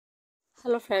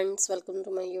Hello friends, welcome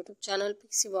to my YouTube channel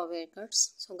Pixie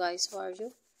Haircuts. So guys, how are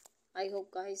you? I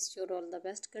hope guys you're all the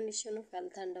best condition of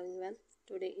health and doing well.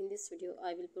 Today in this video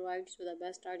I will provide you the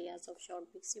best ideas of short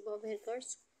pixie bob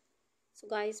haircuts. So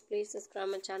guys, please subscribe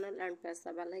my channel and press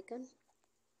the bell icon.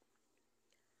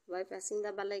 By pressing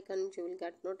the bell icon you will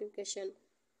get notification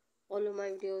all of my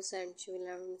videos and you will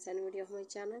never miss any video of my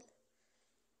channel.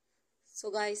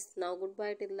 So guys, now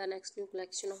goodbye till the next new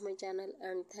collection of my channel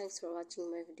and thanks for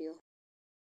watching my video.